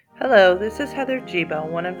Hello, this is Heather Giebel,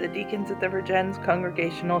 one of the deacons at the Virgins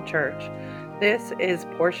Congregational Church. This is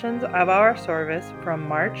portions of our service from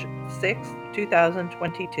March 6,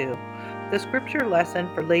 2022. The scripture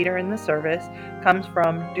lesson for later in the service comes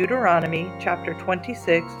from Deuteronomy chapter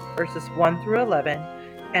 26, verses 1 through 11,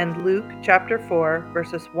 and Luke chapter 4,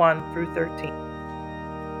 verses 1 through 13.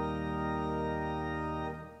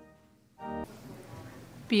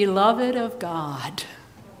 Beloved of God,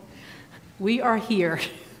 we are here.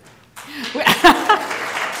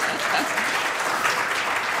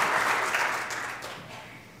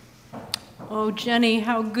 Oh, Jenny,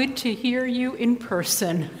 how good to hear you in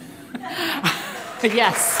person.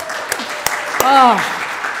 Yes. Oh.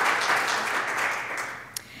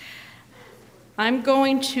 I'm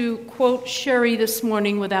going to quote Sherry this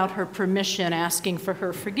morning without her permission, asking for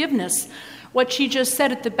her forgiveness. What she just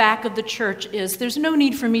said at the back of the church is, there's no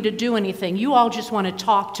need for me to do anything. You all just want to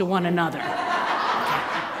talk to one another.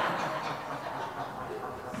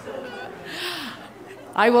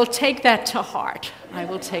 I will take that to heart. I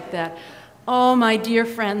will take that. Oh, my dear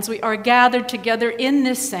friends, we are gathered together in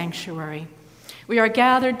this sanctuary. We are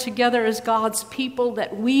gathered together as God's people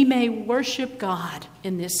that we may worship God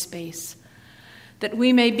in this space, that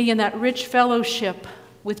we may be in that rich fellowship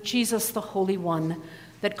with Jesus, the Holy One,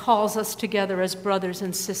 that calls us together as brothers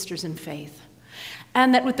and sisters in faith.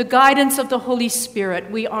 And that with the guidance of the Holy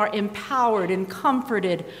Spirit, we are empowered and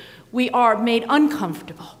comforted. We are made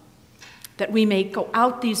uncomfortable, that we may go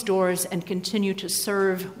out these doors and continue to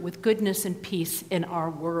serve with goodness and peace in our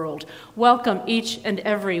world. Welcome, each and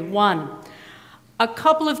every one. A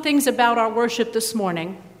couple of things about our worship this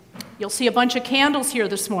morning. You'll see a bunch of candles here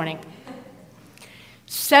this morning.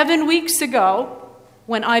 7 weeks ago,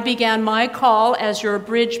 when I began my call as your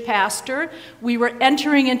bridge pastor, we were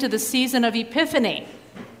entering into the season of Epiphany.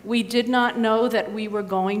 We did not know that we were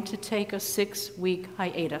going to take a 6-week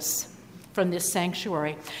hiatus from this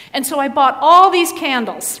sanctuary. And so I bought all these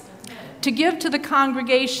candles to give to the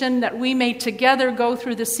congregation that we may together go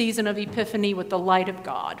through the season of Epiphany with the light of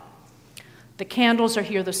God. The candles are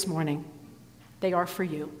here this morning. They are for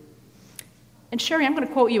you. And Sherry, I'm going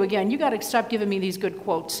to quote you again. You got to stop giving me these good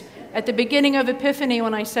quotes. At the beginning of Epiphany,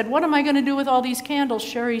 when I said, what am I going to do with all these candles?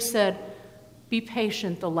 Sherry said, be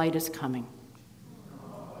patient, the light is coming.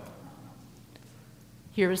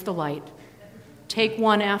 Here is the light. Take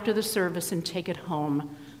one after the service and take it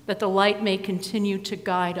home, that the light may continue to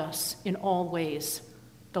guide us in all ways.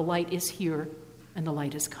 The light is here, and the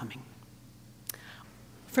light is coming.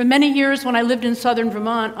 For many years, when I lived in southern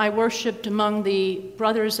Vermont, I worshiped among the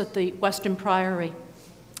brothers at the Western Priory,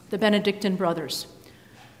 the Benedictine brothers.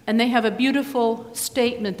 And they have a beautiful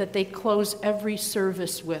statement that they close every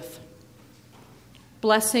service with.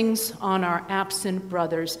 Blessings on our absent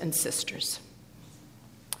brothers and sisters.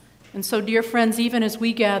 And so, dear friends, even as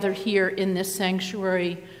we gather here in this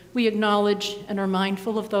sanctuary, we acknowledge and are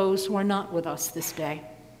mindful of those who are not with us this day.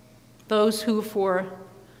 Those who, for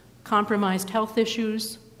compromised health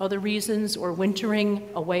issues, other reasons, or wintering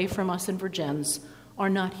away from us in Virgins, are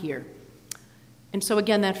not here. And so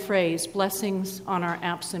again, that phrase, blessings on our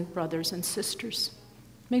absent brothers and sisters.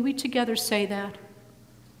 May we together say that?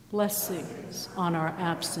 Blessings on our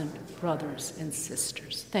absent brothers and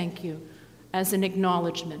sisters. Thank you. As an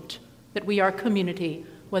acknowledgement that we are community,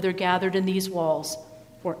 whether gathered in these walls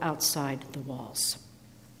or outside the walls.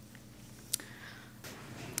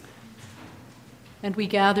 And we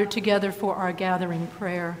gather together for our gathering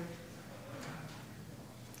prayer.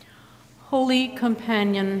 Holy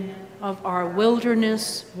companion of our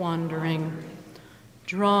wilderness wandering,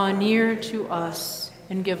 draw near to us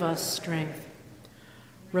and give us strength.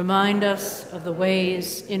 Remind us of the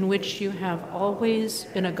ways in which you have always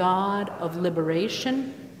been a God of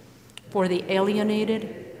liberation for the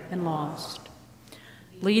alienated and lost.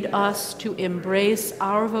 Lead us to embrace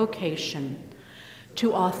our vocation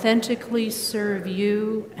to authentically serve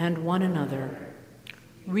you and one another,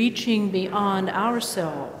 reaching beyond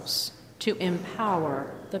ourselves to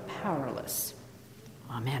empower the powerless.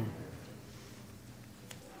 Amen.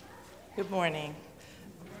 Good morning.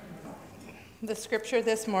 The scripture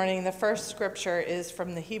this morning, the first scripture is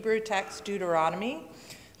from the Hebrew text Deuteronomy,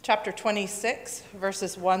 chapter 26,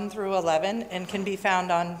 verses 1 through 11, and can be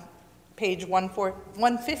found on page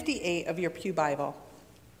 158 of your Pew Bible.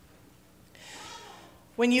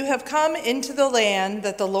 When you have come into the land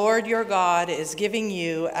that the Lord your God is giving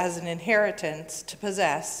you as an inheritance to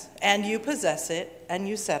possess, and you possess it, and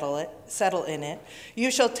you settle in it,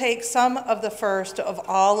 you shall take some of the first of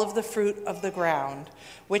all of the fruit of the ground,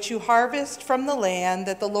 which you harvest from the land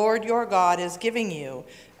that the Lord your God is giving you,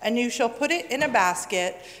 and you shall put it in a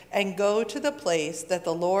basket and go to the place that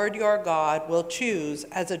the Lord your God will choose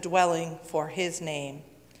as a dwelling for his name.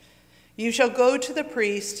 You shall go to the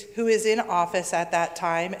priest who is in office at that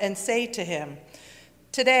time and say to him,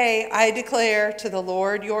 "Today I declare to the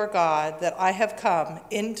Lord your God that I have come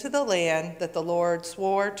into the land that the Lord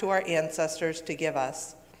swore to our ancestors to give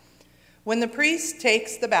us." When the priest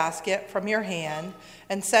takes the basket from your hand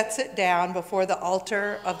and sets it down before the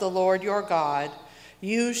altar of the Lord your God,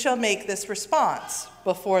 you shall make this response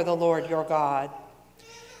before the Lord your God.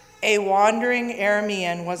 "A wandering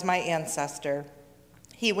Aramean was my ancestor.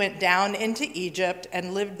 He went down into Egypt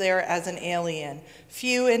and lived there as an alien,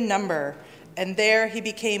 few in number, and there he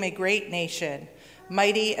became a great nation,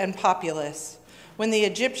 mighty and populous. When the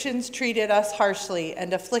Egyptians treated us harshly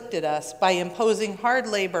and afflicted us by imposing hard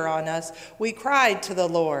labor on us, we cried to the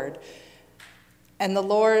Lord. And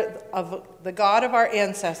the God of our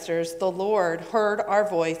ancestors, the Lord, heard our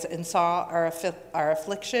voice and saw our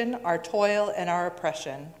affliction, our toil, and our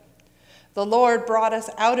oppression. The Lord brought us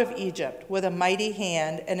out of Egypt with a mighty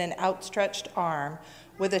hand and an outstretched arm,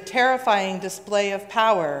 with a terrifying display of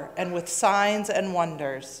power and with signs and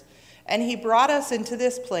wonders. And he brought us into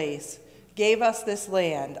this place, gave us this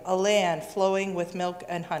land, a land flowing with milk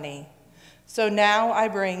and honey. So now I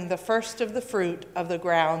bring the first of the fruit of the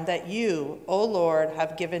ground that you, O Lord,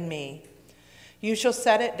 have given me. You shall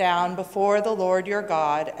set it down before the Lord your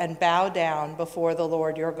God and bow down before the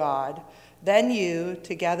Lord your God. Then you,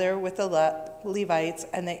 together with the Levites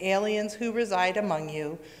and the aliens who reside among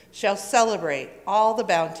you, shall celebrate all the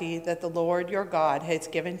bounty that the Lord your God has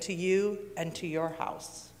given to you and to your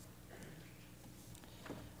house."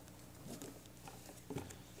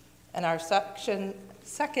 And our second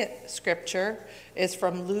scripture is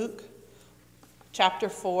from Luke chapter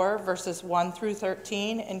 4, verses 1 through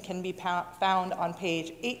 13, and can be found on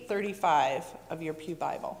page 835 of your Pew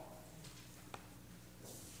Bible.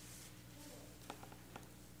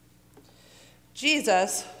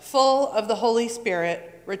 Jesus, full of the Holy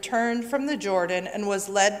Spirit, returned from the Jordan and was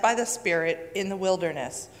led by the Spirit in the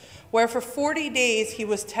wilderness, where for 40 days he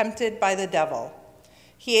was tempted by the devil.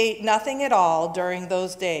 He ate nothing at all during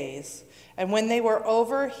those days, and when they were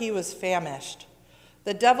over, he was famished.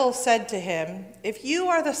 The devil said to him, "If you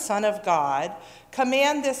are the Son of God,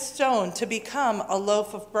 command this stone to become a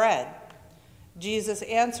loaf of bread." Jesus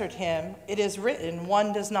answered him, "It is written,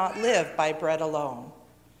 one does not live by bread alone."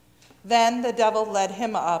 Then the devil led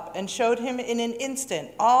him up and showed him in an instant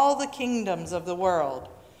all the kingdoms of the world.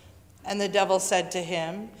 And the devil said to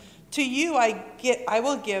him, "To you I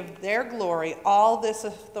will give their glory, all this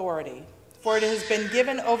authority, for it has been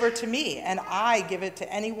given over to me, and I give it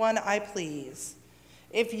to anyone I please.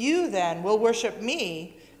 If you then will worship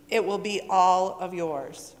me, it will be all of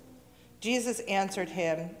yours." Jesus answered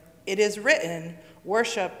him, "It is written,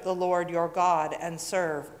 worship the Lord your God and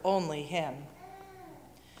serve only him."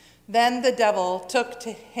 Then the devil took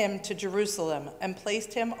him to Jerusalem and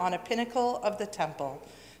placed him on a pinnacle of the temple,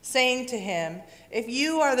 saying to him, "If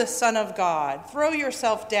you are the Son of God, throw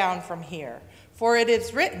yourself down from here, for it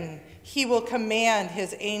is written, he will command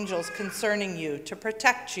his angels concerning you to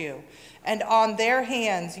protect you, and on their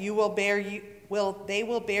hands they will bear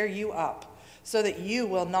you up, so that you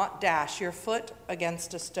will not dash your foot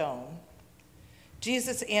against a stone."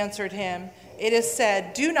 Jesus answered him, "It is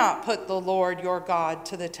said, do not put the Lord your God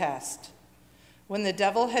to the test." When the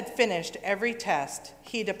devil had finished every test,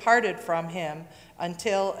 he departed from him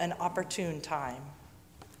until an opportune time.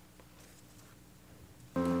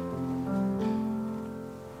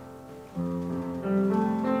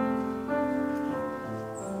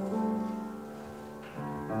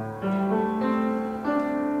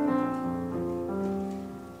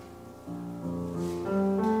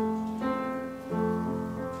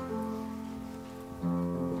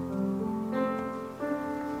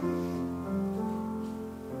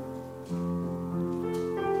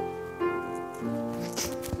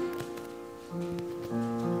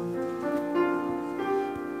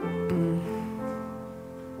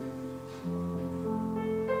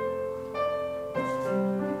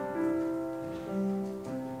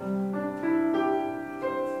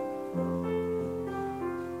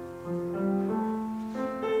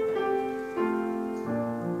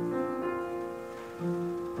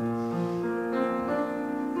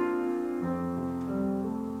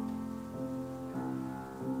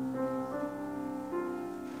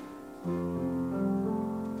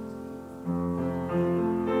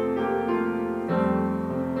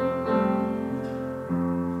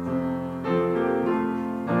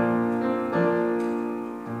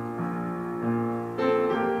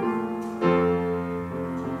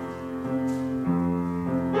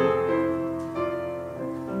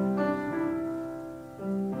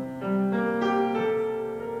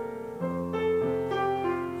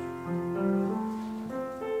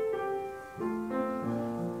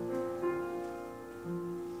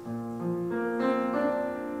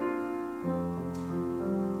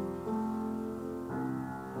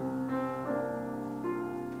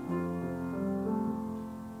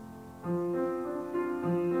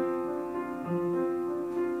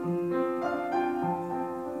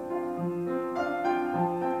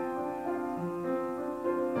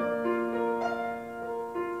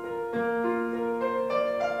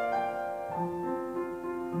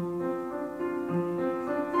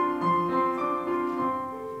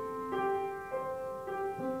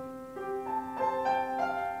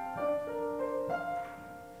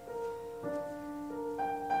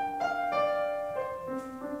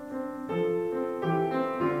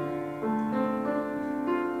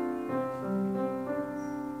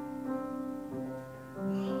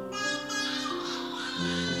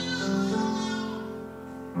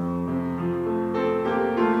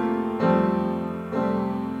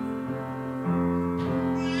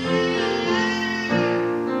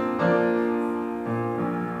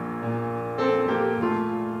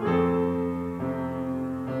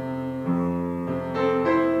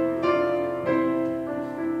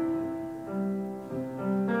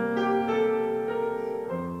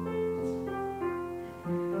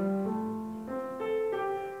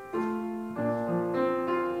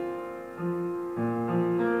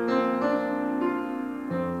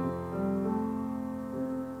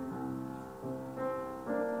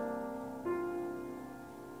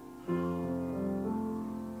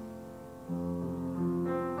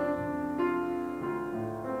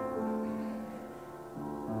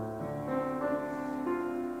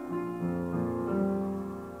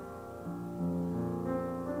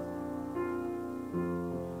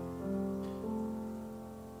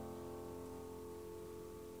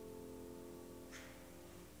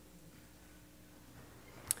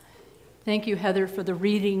 Thank you, Heather, for the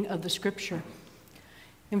reading of the scripture.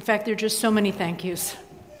 In fact, there are just so many thank yous.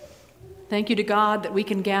 Thank you to God that we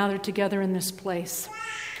can gather together in this place.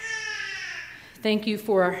 Thank you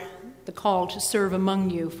for the call to serve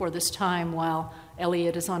among you for this time while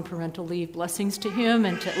Elliot is on parental leave. Blessings to him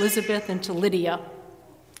and to Elizabeth and to Lydia.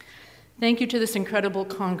 Thank you to this incredible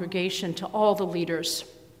congregation, to all the leaders.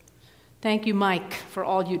 Thank you, Mike, for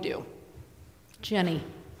all you do. Jenny,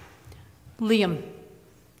 Liam,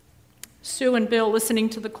 Sue and Bill listening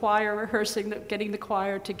to the choir, rehearsing, getting the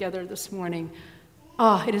choir together this morning.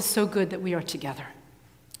 It is so good that we are together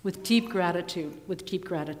with deep gratitude,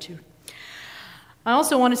 I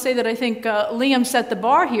also want to say that I think Liam set the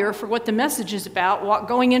bar here for what the message is about,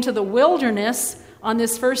 going into the wilderness on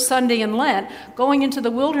this first Sunday in Lent, going into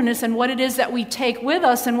the wilderness and what it is that we take with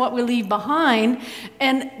us and what we leave behind.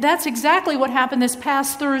 And that's exactly what happened this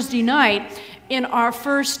past Thursday night in our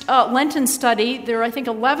first Lenten study. There are, I think,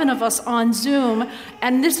 11 of us on Zoom,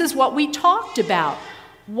 and this is what we talked about.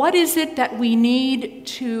 What is it that we need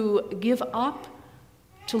to give up,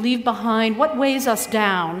 to leave behind? What weighs us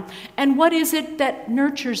down? And what is it that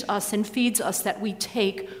nurtures us and feeds us that we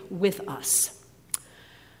take with us?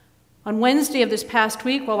 On Wednesday of this past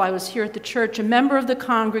week, while I was here at the church, a member of the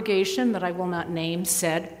congregation that I will not name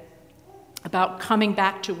said about coming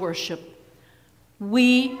back to worship,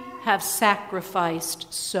 "We have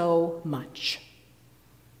sacrificed so much."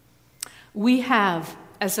 We have,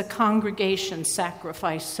 as a congregation,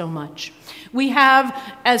 sacrificed so much. We have,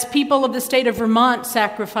 as people of the state of Vermont,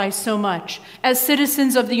 sacrificed so much. As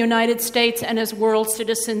citizens of the United States and as world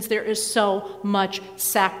citizens, there is so much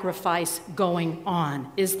sacrifice going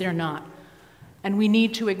on, is there not? And we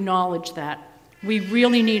need to acknowledge that. We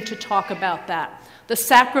really need to talk about that. The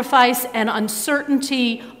sacrifice and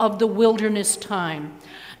uncertainty of the wilderness time.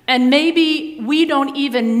 And maybe we don't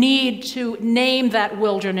even need to name that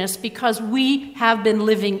wilderness because we have been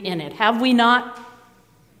living in it, have we not?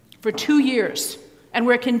 For 2 years. And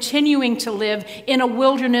we're continuing to live in a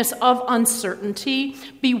wilderness of uncertainty,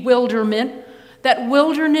 bewilderment, that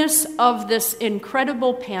wilderness of this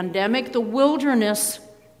incredible pandemic, the wilderness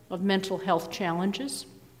of mental health challenges,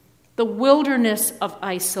 the wilderness of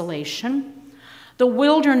isolation, the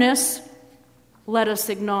wilderness, let us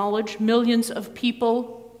acknowledge, millions of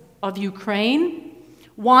people of Ukraine,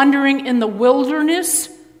 wandering in the wilderness,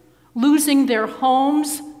 losing their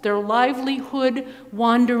homes, their livelihood,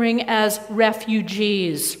 wandering as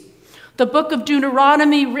refugees. The book of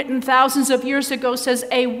Deuteronomy, written thousands of years ago, says,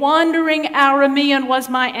 "A wandering Aramean was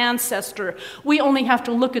my ancestor." We only have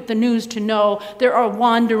to look at the news to know there are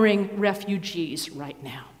wandering refugees right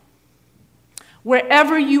now.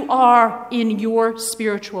 Wherever you are in your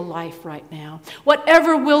spiritual life right now,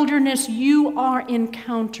 whatever wilderness you are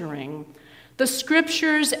encountering, the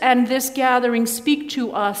scriptures and this gathering speak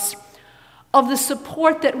to us of the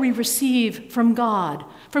support that we receive from God,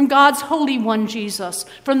 from God's Holy One, Jesus,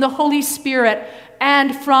 from the Holy Spirit,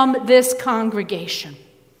 and from this congregation,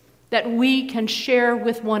 that we can share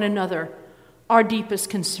with one another our deepest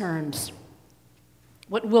concerns,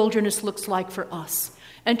 what wilderness looks like for us,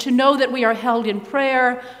 and to know that we are held in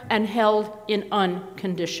prayer and held in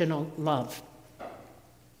unconditional love.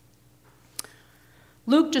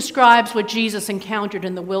 Luke describes what Jesus encountered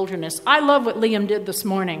in the wilderness. I love what Liam did this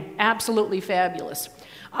morning. Absolutely fabulous.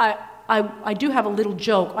 I do have a little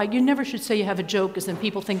joke. You never should say you have a joke because then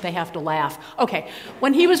people think they have to laugh. Okay,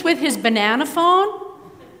 when he was with his banana phone,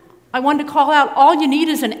 I wanted to call out, all you need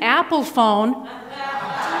is an Apple phone.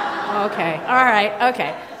 Okay, all right,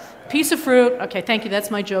 okay. Piece of fruit. Okay, thank you. That's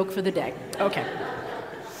my joke for the day. Okay.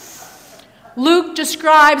 Luke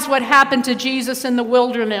describes what happened to Jesus in the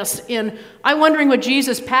wilderness I'm wondering what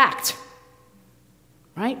Jesus packed,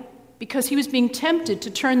 right? Because he was being tempted to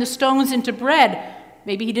turn the stones into bread.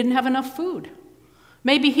 Maybe he didn't have enough food.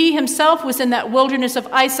 Maybe he himself was in that wilderness of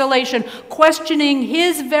isolation, questioning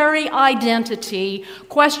his very identity,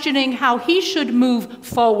 questioning how he should move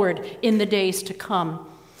forward in the days to come.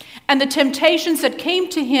 And the temptations that came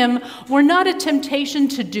to him were not a temptation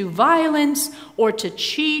to do violence or to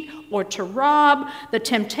cheat or to rob. The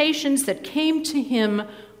temptations that came to him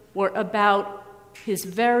were about his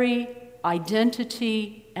very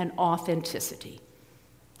identity and authenticity.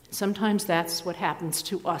 Sometimes that's what happens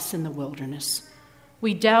to us in the wilderness.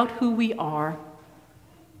 We doubt who we are.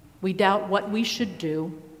 We doubt what we should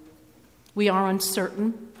do. We are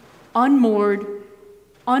uncertain, unmoored,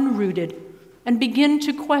 unrooted, and begin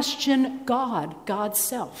to question God, God's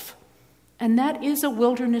self. And that is a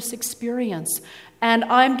wilderness experience. And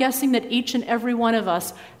I'm guessing that each and every one of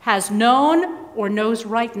us has known or knows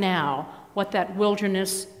right now what that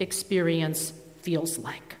wilderness experience feels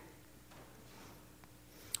like.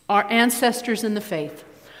 our ancestors in the faith,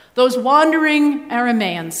 those wandering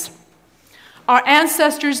Arameans, our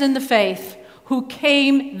ancestors in the faith who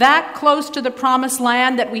came that close to the promised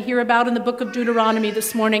land that we hear about in the book of Deuteronomy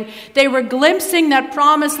this morning. They were glimpsing that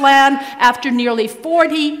promised land after nearly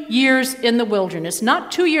 40 years in the wilderness.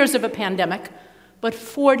 Not 2 years of a pandemic, but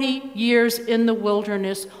 40 years in the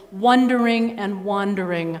wilderness, wondering and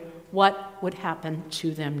wondering what would happen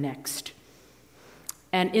to them next.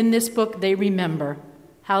 And in this book, they remember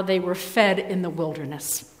how they were fed in the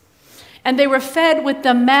wilderness. And they were fed with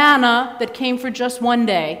the manna that came for just one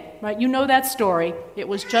day, right? You know that story. It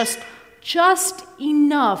was just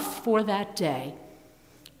enough for that day,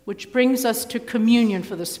 which brings us to communion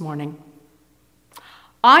for this morning.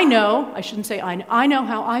 I know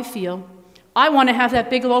how I feel. I want to have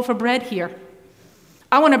that big loaf of bread here.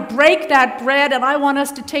 I want to break that bread, and I want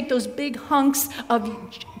us to take those big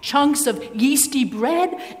chunks of yeasty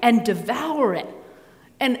bread and devour it.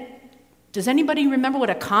 And does anybody remember what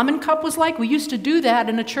a common cup was like? We used to do that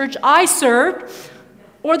in a church I served.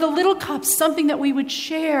 Or the little cups, something that we would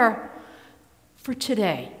share for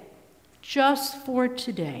today. Just for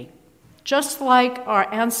today. Just like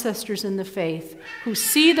our ancestors in the faith who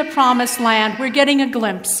see the promised land, we're getting a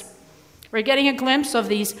glimpse. We're getting a glimpse of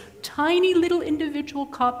these tiny little individual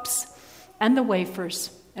cups and the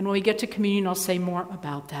wafers. And when we get to communion, I'll say more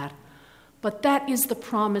about that. But that is the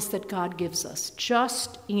promise that God gives us.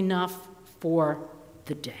 Just enough for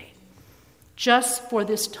the day. Just for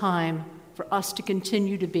this time for us to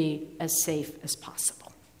continue to be as safe as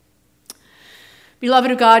possible. Beloved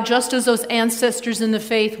of God, just as those ancestors in the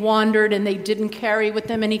faith wandered and they didn't carry with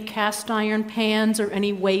them any cast iron pans or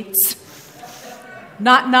any weights,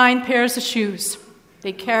 not 9 pairs of shoes,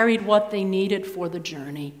 they carried what they needed for the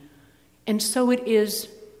journey. And so it is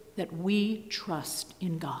that we trust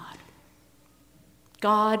in God.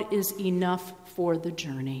 God is enough for the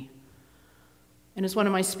journey. And as one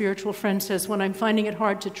of my spiritual friends says, when I'm finding it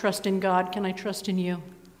hard to trust in God, can I trust in you?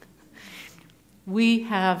 We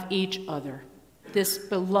have each other, this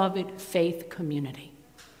beloved faith community.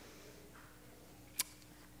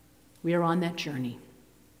 We are on that journey.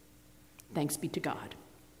 Thanks be to God.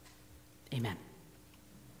 Amen.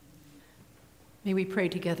 May we pray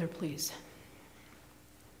together, please.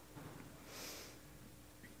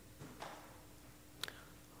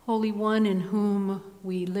 Holy One, in whom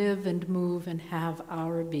we live and move and have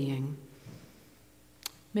our being,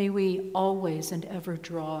 may we always and ever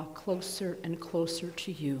draw closer and closer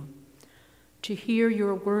to you, to hear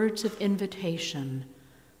your words of invitation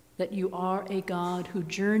that you are a God who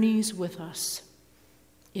journeys with us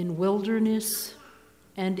in wilderness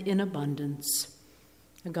and in abundance,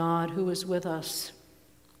 a God who is with us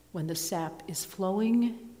when the sap is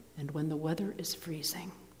flowing and when the weather is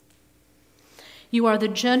freezing. You are the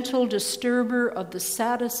gentle disturber of the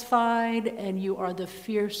satisfied, and you are the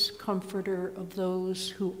fierce comforter of those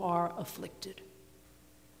who are afflicted.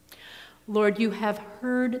 Lord, you have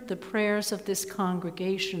heard the prayers of this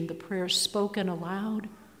congregation, the prayers spoken aloud,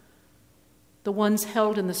 the ones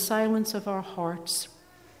held in the silence of our hearts,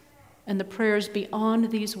 and the prayers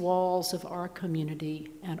beyond these walls of our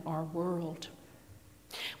community and our world.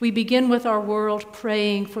 We begin with our world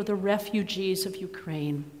praying for the refugees of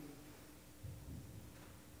Ukraine.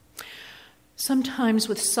 Sometimes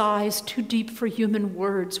with sighs too deep for human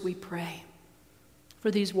words, we pray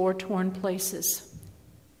for these war-torn places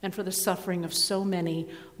and for the suffering of so many.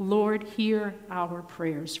 Lord, hear our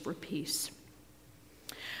prayers for peace.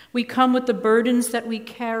 We come with the burdens that we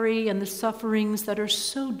carry and the sufferings that are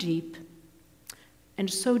so deep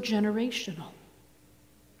and so generational.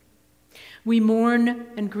 We mourn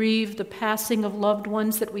and grieve the passing of loved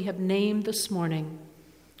ones that we have named this morning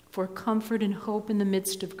for comfort and hope in the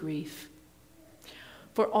midst of grief.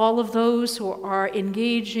 For all of those who are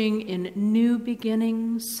engaging in new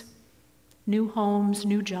beginnings, new homes,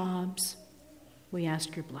 new jobs, we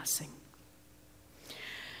ask your blessing.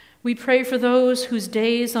 We pray for those whose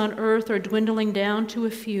days on earth are dwindling down to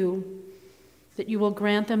a few, that you will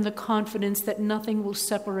grant them the confidence that nothing will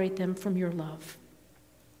separate them from your love.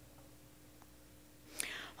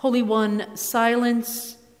 Holy One,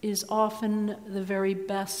 silence is often the very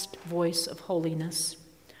best voice of holiness.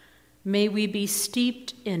 May we be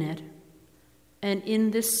steeped in it, and in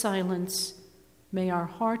this silence, may our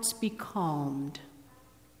hearts be calmed.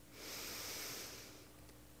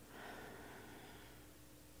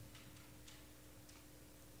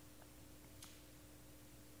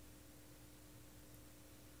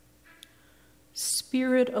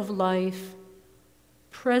 Spirit of life,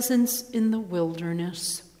 presence in the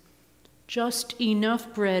wilderness, just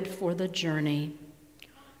enough bread for the journey.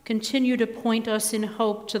 Continue to point us in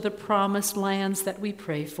hope to the promised lands that we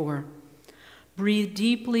pray for. Breathe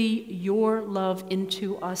deeply your love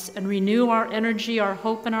into us and renew our energy, our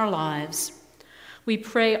hope, and our lives. We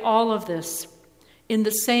pray all of this in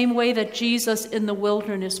the same way that Jesus in the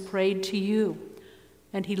wilderness prayed to you.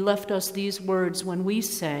 And he left us these words when we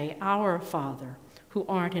say, Our Father, who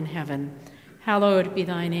art in heaven, hallowed be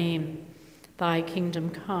thy name. Thy kingdom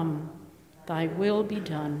come, thy will be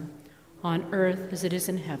done, on earth as it is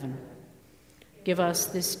in heaven. Give us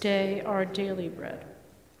this day our daily bread,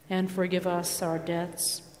 and forgive us our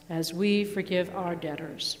debts as we forgive our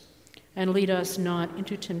debtors. And lead us not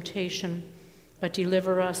into temptation, but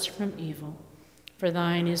deliver us from evil. For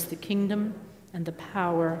thine is the kingdom and the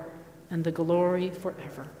power and the glory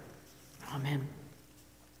forever. Amen.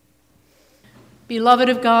 Beloved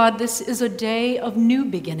of God, this is a day of new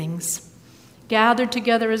beginnings. Gathered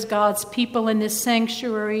together as God's people in this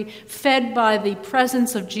sanctuary, fed by the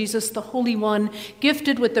presence of Jesus, the Holy One,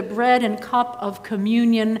 gifted with the bread and cup of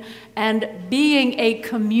communion, and being a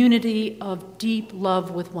community of deep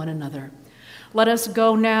love with one another. Let us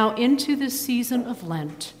go now into this season of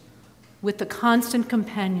Lent with the constant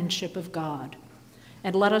companionship of God.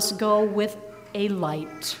 And let us go with a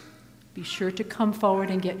light. Be sure to come forward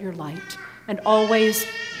and get your light. And always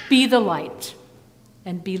be the light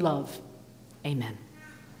and be love. Amen.